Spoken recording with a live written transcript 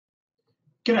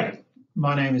G'day,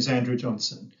 my name is Andrew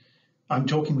Johnson. I'm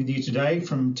talking with you today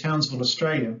from Townsville,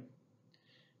 Australia.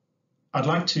 I'd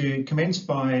like to commence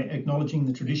by acknowledging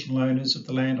the traditional owners of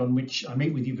the land on which I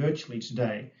meet with you virtually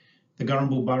today, the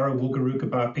Gurrumbul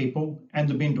Wulgaruukabar people and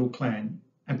the Bindal clan,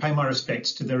 and pay my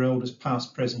respects to their elders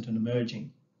past, present and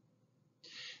emerging.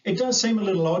 It does seem a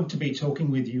little odd to be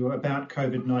talking with you about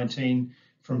COVID-19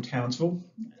 from Townsville.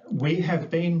 We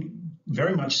have been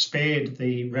very much spared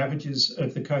the ravages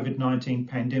of the COVID-19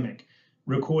 pandemic,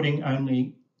 recording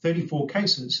only 34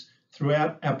 cases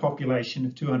throughout our population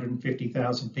of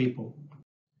 250,000 people.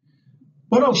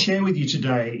 What I'll share with you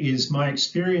today is my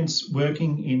experience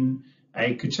working in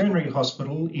a quaternary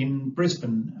hospital in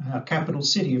Brisbane, our capital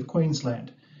city of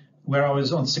Queensland, where I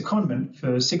was on secondment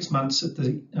for 6 months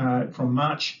from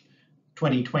March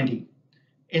 2020.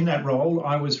 In that role,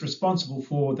 I was responsible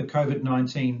for the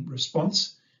COVID-19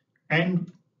 response,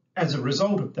 and as a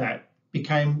result of that,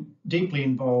 became deeply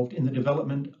involved in the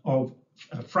development of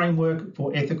a framework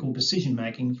for ethical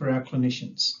decision-making for our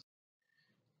clinicians.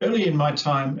 Early in my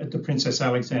time at the Princess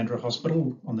Alexandra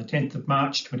Hospital on the 10th of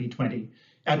March 2020,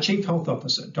 our Chief Health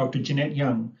Officer, Dr. Jeanette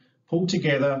Young, pulled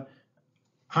together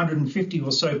 150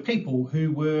 or so people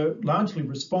who were largely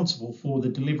responsible for the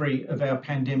delivery of our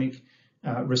pandemic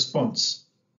response.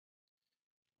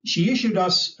 She issued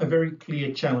us a very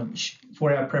clear challenge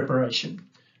for our preparation.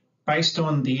 Based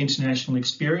on the international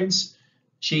experience,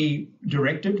 she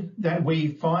directed that we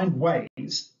find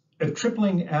ways of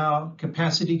tripling our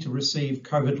capacity to receive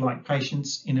COVID-like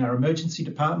patients in our emergency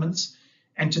departments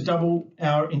and to double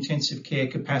our intensive care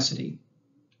capacity.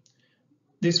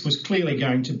 This was clearly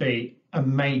going to be a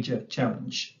major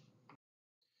challenge.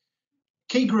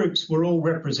 Key groups were all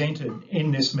represented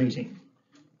in this meeting,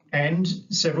 and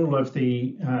several of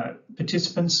the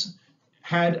participants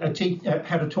had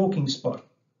a talking spot.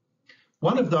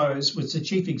 One of those was the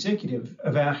Chief Executive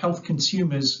of our Health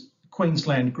Consumers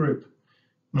Queensland group,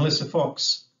 Melissa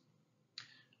Fox.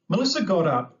 Melissa got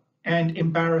up and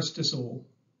embarrassed us all.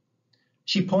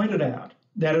 She pointed out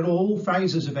that at all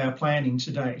phases of our planning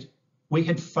to date, we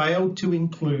had failed to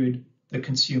include the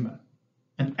consumer,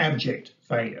 an abject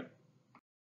failure.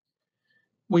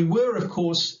 We were, of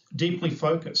course, deeply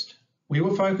focused. We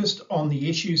were focused on the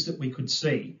issues that we could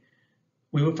see.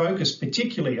 We were focused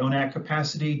particularly on our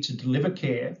capacity to deliver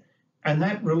care, and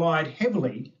that relied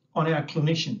heavily on our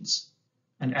clinicians.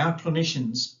 And our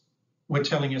clinicians were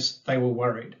telling us they were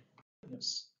worried,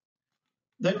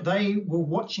 that they were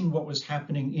watching what was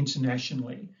happening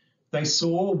internationally. They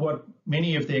saw what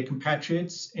many of their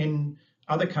compatriots in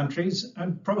other countries,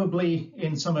 and probably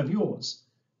in some of yours,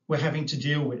 were having to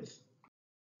deal with.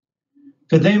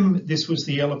 For them, this was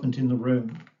the elephant in the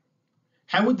room.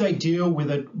 How would they deal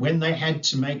with it when they had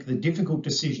to make the difficult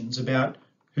decisions about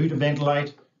who to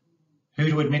ventilate, who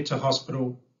to admit to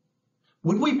hospital?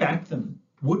 Would we back them?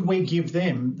 Would we give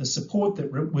them the support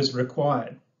that was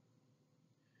required?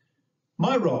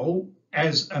 My role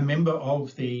as a member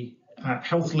of the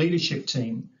health leadership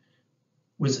team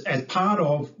was as part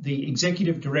of the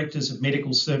Executive Directors of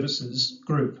Medical Services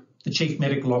group, the Chief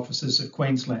Medical Officers of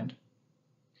Queensland.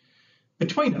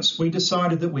 Between us, we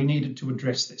decided that we needed to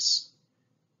address this,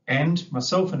 and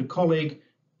myself and a colleague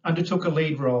undertook a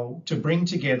lead role to bring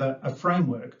together a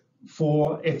framework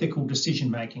for ethical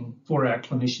decision-making for our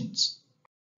clinicians.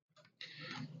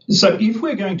 So if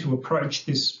we're going to approach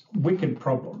this wicked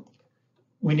problem,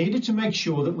 we needed to make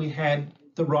sure that we had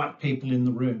the right people in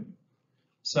the room.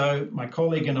 So my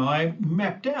colleague and I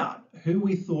mapped out who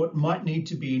we thought might need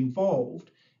to be involved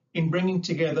in bringing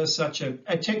together such a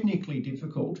technically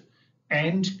difficult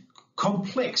and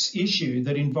complex issue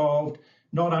that involved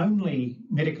not only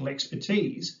medical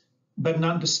expertise, but an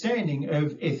understanding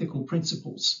of ethical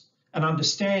principles, an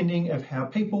understanding of how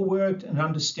people worked, an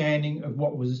understanding of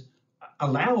what was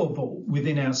allowable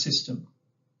within our system.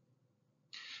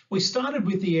 We started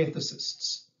with the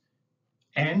ethicists,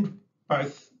 and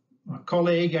both my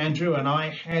colleague Andrew and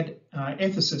I had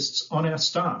ethicists on our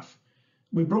staff.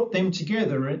 We brought them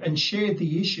together and shared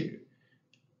the issue.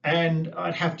 And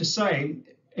I'd have to say,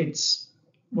 it's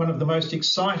one of the most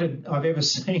excited I've ever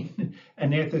seen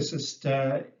an ethicist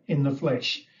in the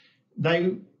flesh.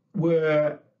 They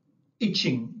were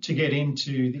itching to get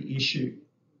into the issue.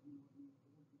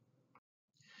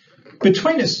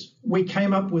 Between us, we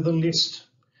came up with a list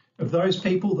of those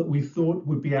people that we thought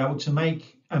would be able to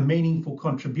make a meaningful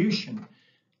contribution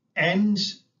and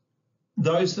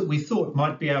those that we thought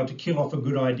might be able to kill off a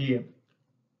good idea.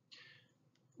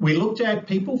 We looked at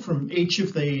people from each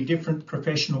of the different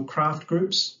professional craft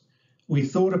groups. We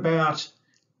thought about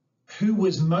who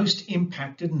was most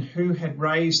impacted and who had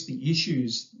raised the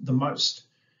issues the most.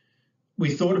 We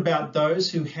thought about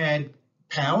those who had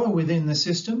power within the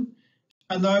system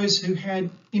and those who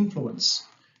had influence,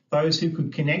 those who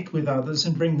could connect with others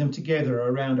and bring them together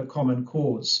around a common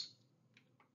cause.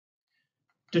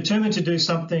 Determined to do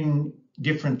something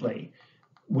differently,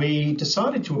 we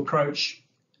decided to approach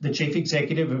the Chief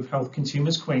Executive of Health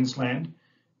Consumers Queensland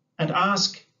and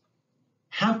ask,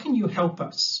 how can you help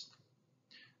us?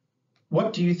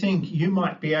 What do you think you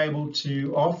might be able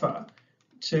to offer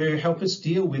to help us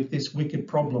deal with this wicked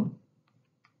problem?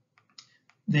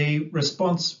 The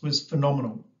response was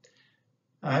phenomenal.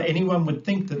 Anyone would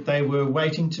think that they were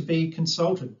waiting to be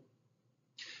consulted.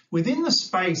 Within the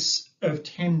space of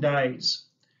 10 days,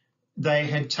 they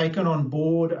had taken on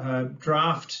board a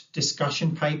draft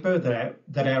discussion paper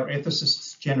that our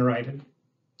ethicists generated,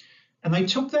 and they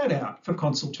took that out for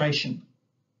consultation.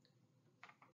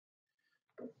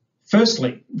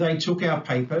 Firstly, they took our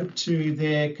paper to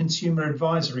their consumer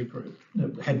advisory group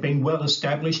that had been well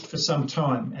established for some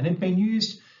time and had been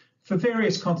used for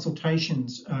various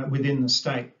consultations within the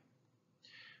state.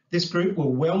 This group were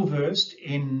well versed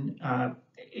in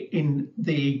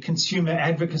the consumer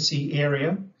advocacy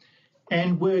area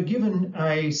and were given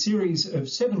a series of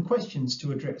 7 questions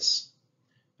to address.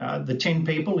 The 10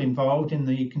 people involved in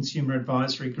the consumer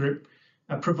advisory group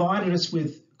provided us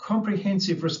with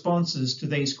comprehensive responses to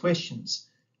these questions,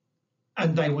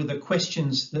 and they were the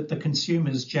questions that the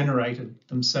consumers generated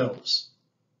themselves.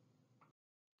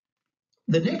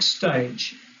 The next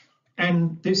stage,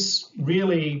 and this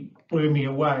really blew me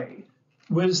away,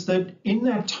 was that in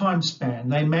that time span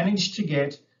they managed to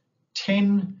get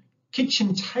 10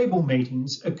 kitchen table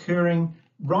meetings occurring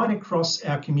right across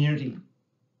our community.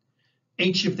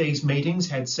 Each of these meetings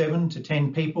had 7 to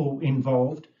 10 people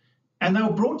involved, and they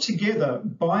were brought together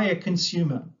by a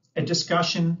consumer, a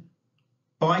discussion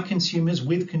by consumers,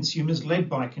 with consumers, led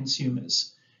by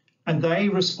consumers, and they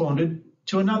responded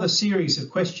to another series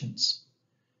of questions.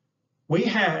 We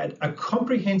had a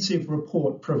comprehensive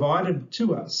report provided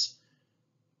to us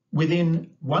within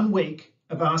 1 week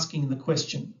of asking the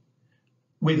question,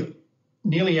 with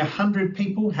nearly 100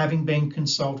 people having been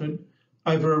consulted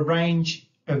over a range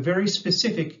of very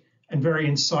specific and very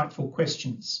insightful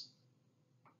questions.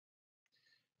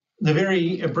 The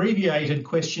very abbreviated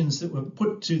questions that were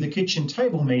put to the kitchen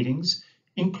table meetings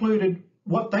included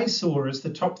what they saw as the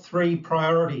top 3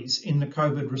 priorities in the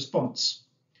COVID response,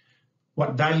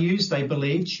 what values they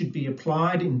believed should be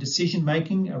applied in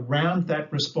decision-making around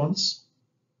that response,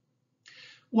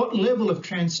 what level of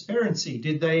transparency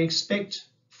did they expect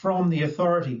from the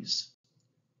authorities,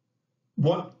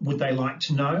 what would they like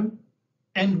to know,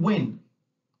 and when,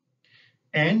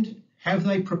 and have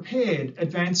they prepared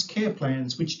advanced care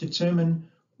plans which determine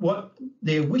what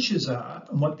their wishes are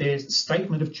and what their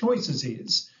statement of choices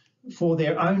is for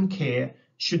their own care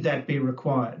should that be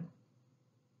required?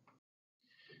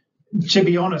 To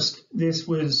be honest, this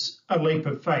was a leap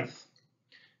of faith.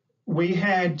 We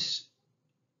had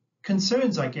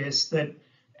concerns, I guess, that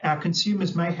our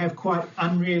consumers may have quite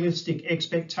unrealistic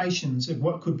expectations of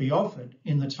what could be offered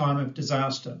in the time of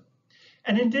disaster.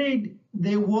 And indeed,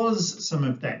 there was some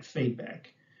of that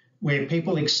feedback, where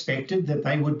people expected that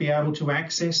they would be able to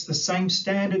access the same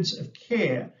standards of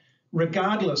care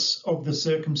regardless of the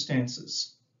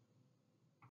circumstances.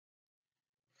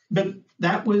 But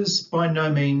that was by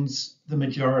no means the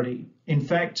majority. In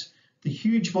fact, the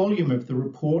huge volume of the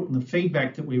report and the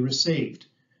feedback that we received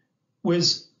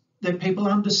was that people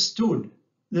understood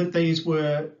that these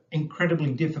were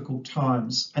incredibly difficult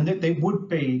times and that there would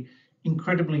be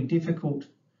incredibly difficult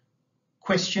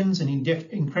questions and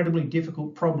incredibly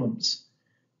difficult problems.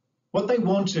 What they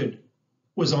wanted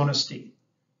was honesty.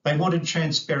 They wanted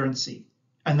transparency,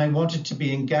 and they wanted to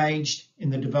be engaged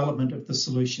in the development of the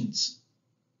solutions.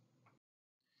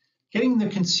 Getting the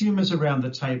consumers around the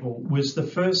table was the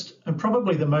first and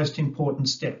probably the most important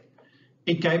step.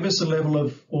 It gave us a level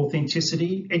of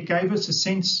authenticity. It gave us a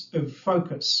sense of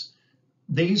focus.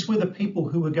 These were the people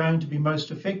who were going to be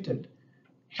most affected.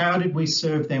 How did we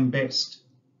serve them best?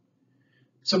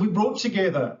 So we brought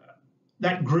together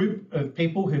that group of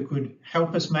people who could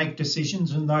help us make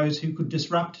decisions and those who could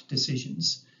disrupt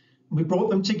decisions. We brought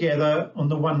them together on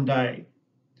the one day.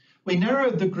 We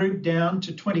narrowed the group down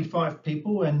to 25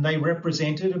 people, and they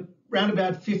represented around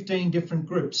about 15 different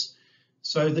groups.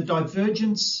 So the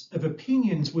divergence of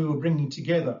opinions we were bringing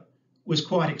together was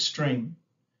quite extreme.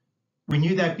 We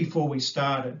knew that before we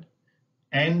started,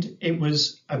 and it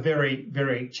was a very,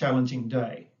 very challenging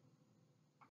day.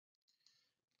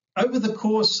 Over the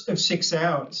course of 6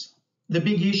 hours, the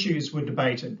big issues were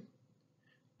debated.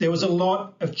 There was a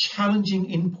lot of challenging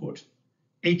input,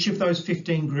 Each of those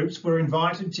 15 groups were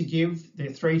invited to give their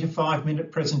 3 to 5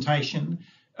 minute presentation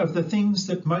of the things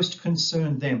that most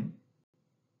concerned them.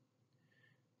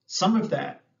 Some of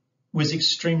that was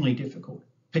extremely difficult,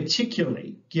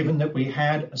 particularly given that we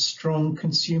had a strong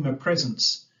consumer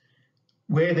presence,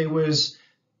 where there was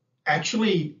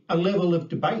actually a level of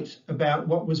debate about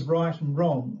what was right and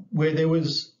wrong, where there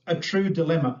was a true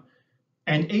dilemma,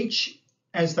 and each,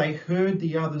 as they heard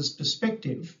the other's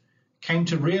perspective, came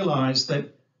to realise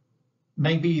that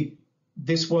maybe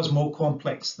this was more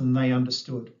complex than they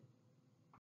understood.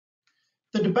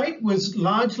 The debate was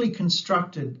largely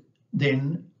constructed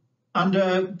then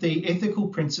under the ethical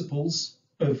principles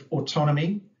of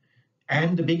autonomy,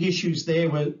 and the big issues there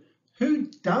were who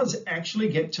does actually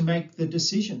get to make the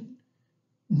decision.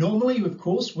 Normally, of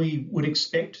course, we would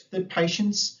expect that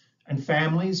patients and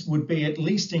families would be at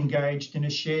least engaged in a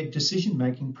shared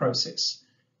decision-making process.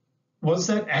 Was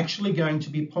that actually going to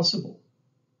be possible?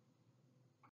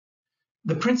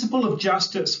 The principle of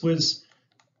justice was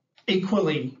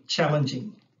equally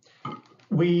challenging.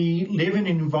 We live in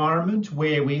an environment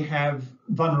where we have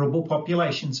vulnerable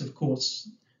populations, of course,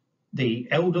 the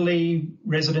elderly,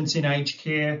 residents in aged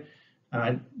care,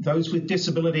 those with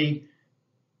disability,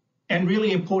 and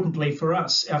really importantly for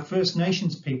us, our First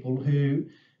Nations people who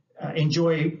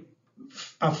enjoy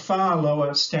a far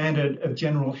lower standard of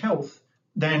general health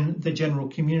than the general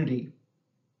community.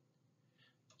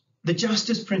 The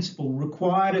justice principle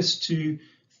required us to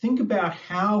think about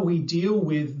how we deal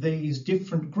with these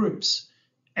different groups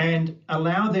and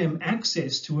allow them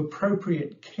access to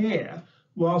appropriate care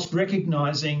whilst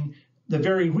recognising the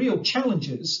very real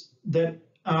challenges that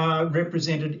are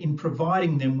represented in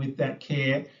providing them with that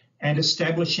care and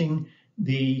establishing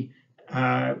the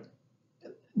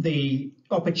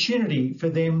opportunity for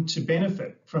them to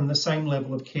benefit from the same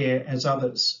level of care as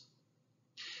others.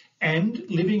 And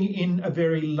living in a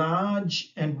very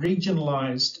large and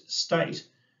regionalised state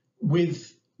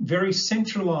with very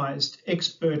centralised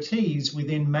expertise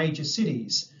within major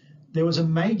cities, there was a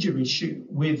major issue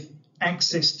with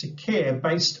access to care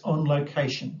based on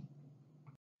location.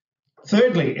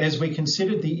 Thirdly, as we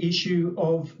considered the issue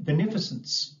of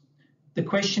beneficence, the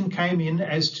question came in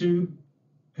as to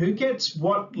who gets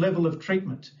what level of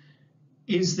treatment.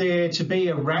 Is there to be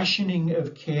a rationing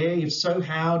of care? If so,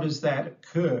 how does that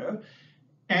occur?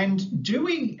 And do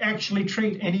we actually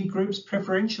treat any groups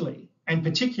preferentially? And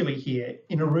particularly here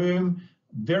in a room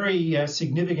very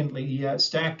significantly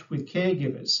stacked with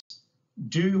caregivers,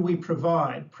 do we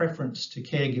provide preference to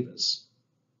caregivers?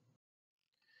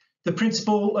 The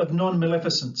principle of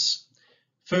non-maleficence.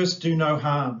 First, do no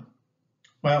harm.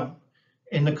 Well,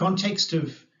 in the context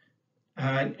of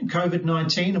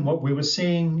COVID-19 and what we were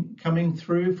seeing coming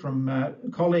through from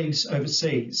colleagues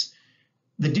overseas,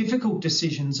 the difficult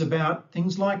decisions about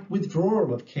things like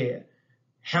withdrawal of care.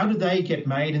 How do they get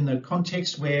made in the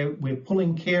context where we're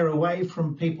pulling care away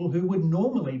from people who would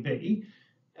normally be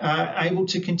able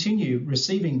to continue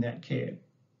receiving that care?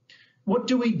 What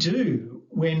do we do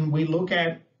when we look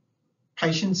at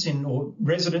patients or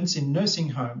residents in nursing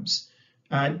homes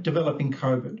developing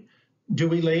COVID? Do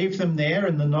we leave them there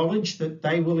in the knowledge that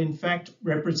they will in fact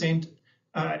represent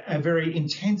a very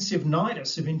intensive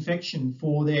nidus of infection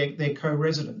for their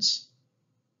co-residents?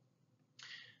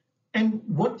 And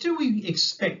what do we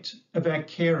expect of our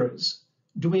carers?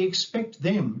 Do we expect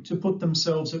them to put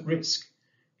themselves at risk?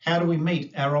 How do we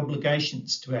meet our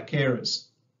obligations to our carers?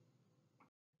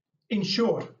 In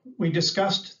short, we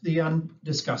discussed the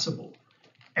undiscussable,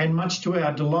 and much to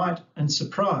our delight and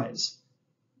surprise,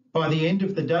 by the end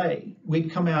of the day,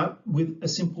 we'd come out with a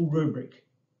simple rubric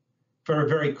for a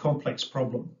very complex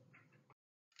problem.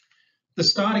 The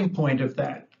starting point of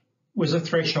that was a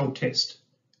threshold test,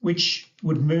 which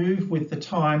would move with the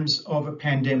times of a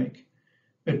pandemic,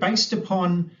 but based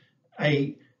upon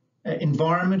an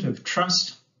environment of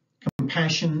trust,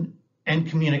 compassion, and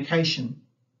communication.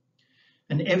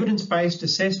 An evidence-based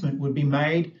assessment would be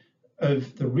made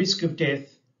of the risk of death,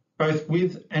 both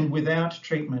with and without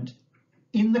treatment,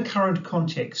 in the current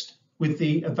context with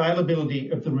the availability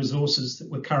of the resources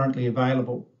that were currently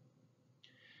available,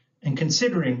 and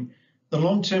considering the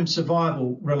long-term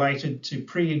survival related to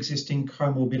pre-existing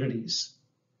comorbidities.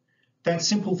 That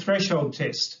simple threshold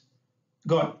test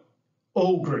got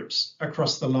all groups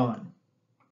across the line.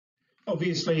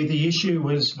 Obviously, the issue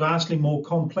was vastly more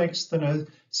complex than a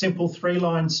simple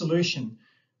three-line solution,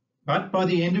 but by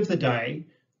the end of the day,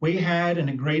 we had an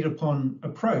agreed upon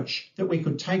approach that we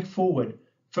could take forward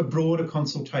for broader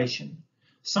consultation,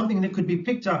 something that could be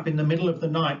picked up in the middle of the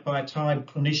night by a tired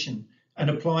clinician and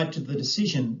applied to the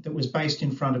decision that was based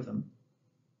in front of them.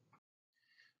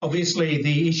 Obviously,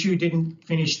 the issue didn't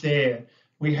finish there.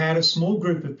 we had a small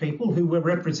group of people who were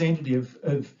representative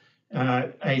of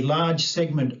a large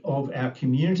segment of our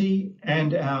community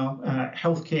and our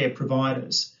healthcare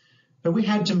providers. But we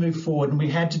had to move forward and we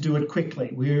had to do it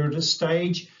quickly. We were at a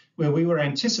stage where we were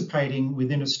anticipating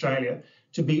within Australia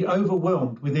to be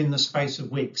overwhelmed within the space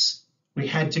of weeks. We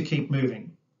had to keep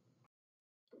moving.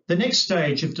 The next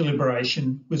stage of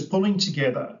deliberation was pulling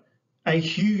together a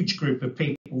huge group of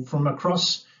people from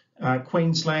across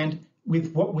Queensland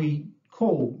with what we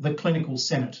call the Clinical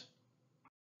Senate.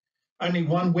 Only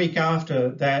 1 week after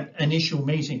that initial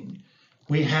meeting,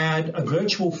 we had a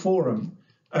virtual forum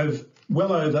of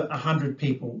well over 100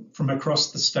 people from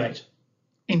across the state,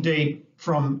 indeed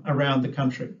from around the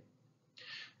country.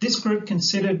 This group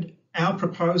considered our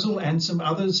proposal and some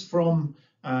others from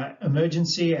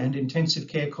emergency and intensive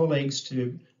care colleagues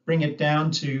to bring it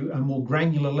down to a more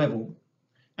granular level.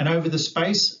 And over the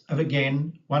space of,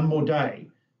 again, one more day,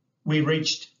 we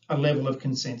reached a level of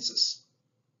consensus.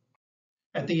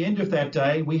 At the end of that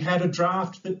day, we had a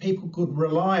draft that people could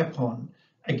rely upon,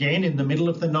 again, in the middle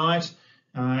of the night,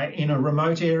 in a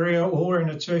remote area or in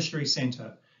a tertiary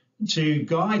centre, to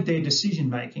guide their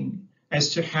decision-making as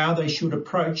to how they should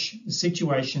approach the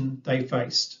situation they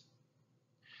faced.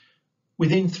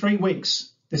 Within 3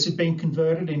 weeks, this had been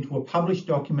converted into a published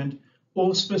document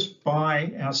auspiced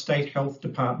by our State Health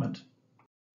Department.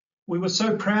 We were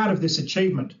so proud of this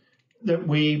achievement that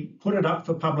we put it up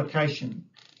for publication.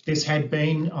 This had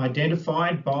been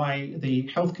identified by the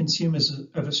Health Consumers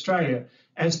of Australia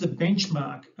as the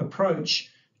benchmark approach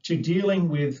to dealing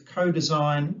with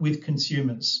co-design with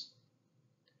consumers.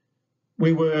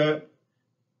 We were,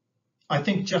 I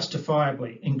think,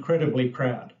 justifiably incredibly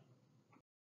proud.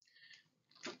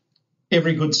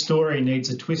 Every good story needs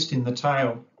a twist in the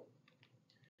tail.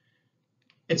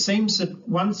 It seems that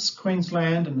once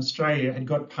Queensland and Australia had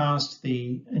got past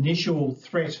the initial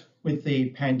threat with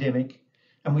the pandemic,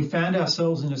 and we found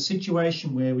ourselves in a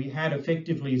situation where we had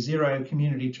effectively zero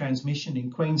community transmission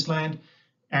in Queensland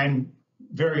and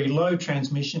very low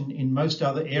transmission in most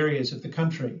other areas of the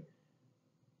country,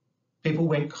 people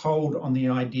went cold on the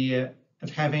idea of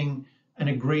having an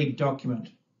agreed document.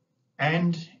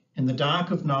 And in the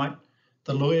dark of night,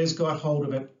 the lawyers got hold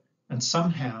of it, and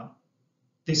somehow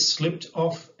this slipped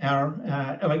off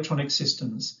our electronic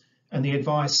systems and the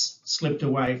advice slipped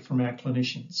away from our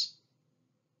clinicians.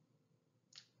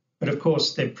 But of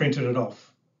course, they printed it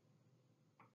off.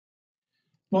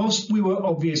 Whilst we were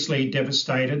obviously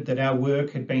devastated that our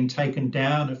work had been taken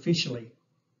down officially,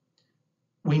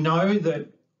 we know that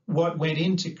what went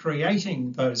into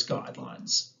creating those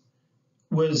guidelines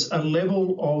was a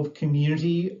level of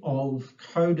community, of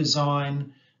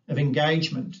co-design, of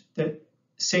engagement that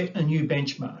set a new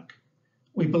benchmark.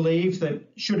 We believe that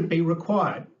should it be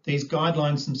required, these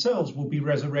guidelines themselves will be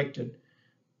resurrected.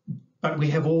 But we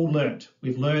have all learnt.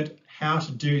 We've learnt how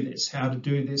to do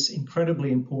this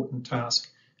incredibly important task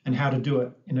and how to do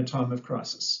it in a time of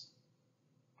crisis.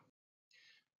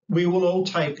 We will all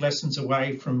take lessons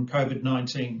away from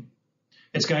COVID-19.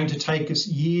 It's going to take us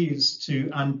years to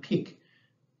unpick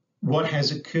what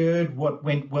has occurred, what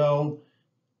went well,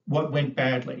 what went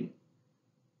badly.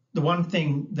 The one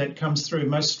thing that comes through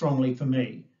most strongly for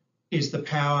me is the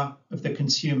power of the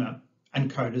consumer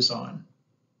and co-design.